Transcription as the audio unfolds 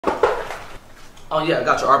Oh yeah, I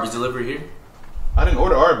got your Arby's delivery here. I didn't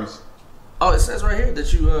order Arby's. Oh, it says right here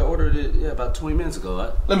that you ordered it about 20 minutes ago.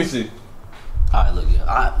 Right? Let me see. All right, look,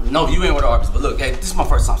 no, you ain't order Arby's, but look, hey, this is my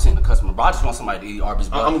first time seeing a customer, bro. I just want somebody to eat Arby's,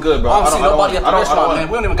 bro. I'm good, bro. I don't see nobody at the restaurant, man.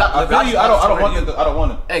 We don't even got delivery. I feel you. I don't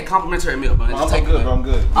want it. Hey, complimentary meal, man. I'm good, bro. I'm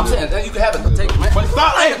good. I'm saying you can have it. Take it, man. But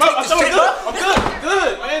stop, hey, bro. I'm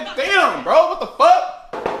good, man. Damn, bro. What the fuck?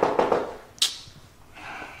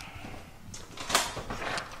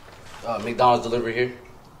 McDonald's delivery here.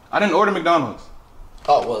 I didn't order McDonald's.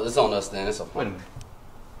 Oh well, it's on us then. It's okay. Wait a minute.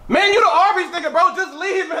 Man, you the Arby's nigga, bro. Just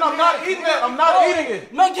leave, man. I'm not eating it. I'm not eating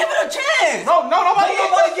it. Man, give it a chance. Bro, no, nobody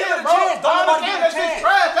give it a bro. chance. Don't understand that shit's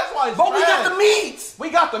trash. That's why it's trash. But we got the meats.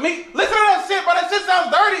 We got the meat. Listen to that shit, bro. That shit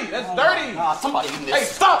sounds dirty. That's dirty. Nah, somebody eating this. Hey,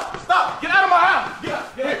 stop. Get out of my house. Get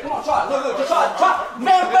here. Come on, try it. Look, just try it.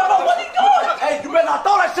 Man, what are you doing? Hey, you better not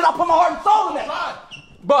throw that shit. I put my heart and soul in that.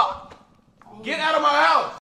 But get out of my house.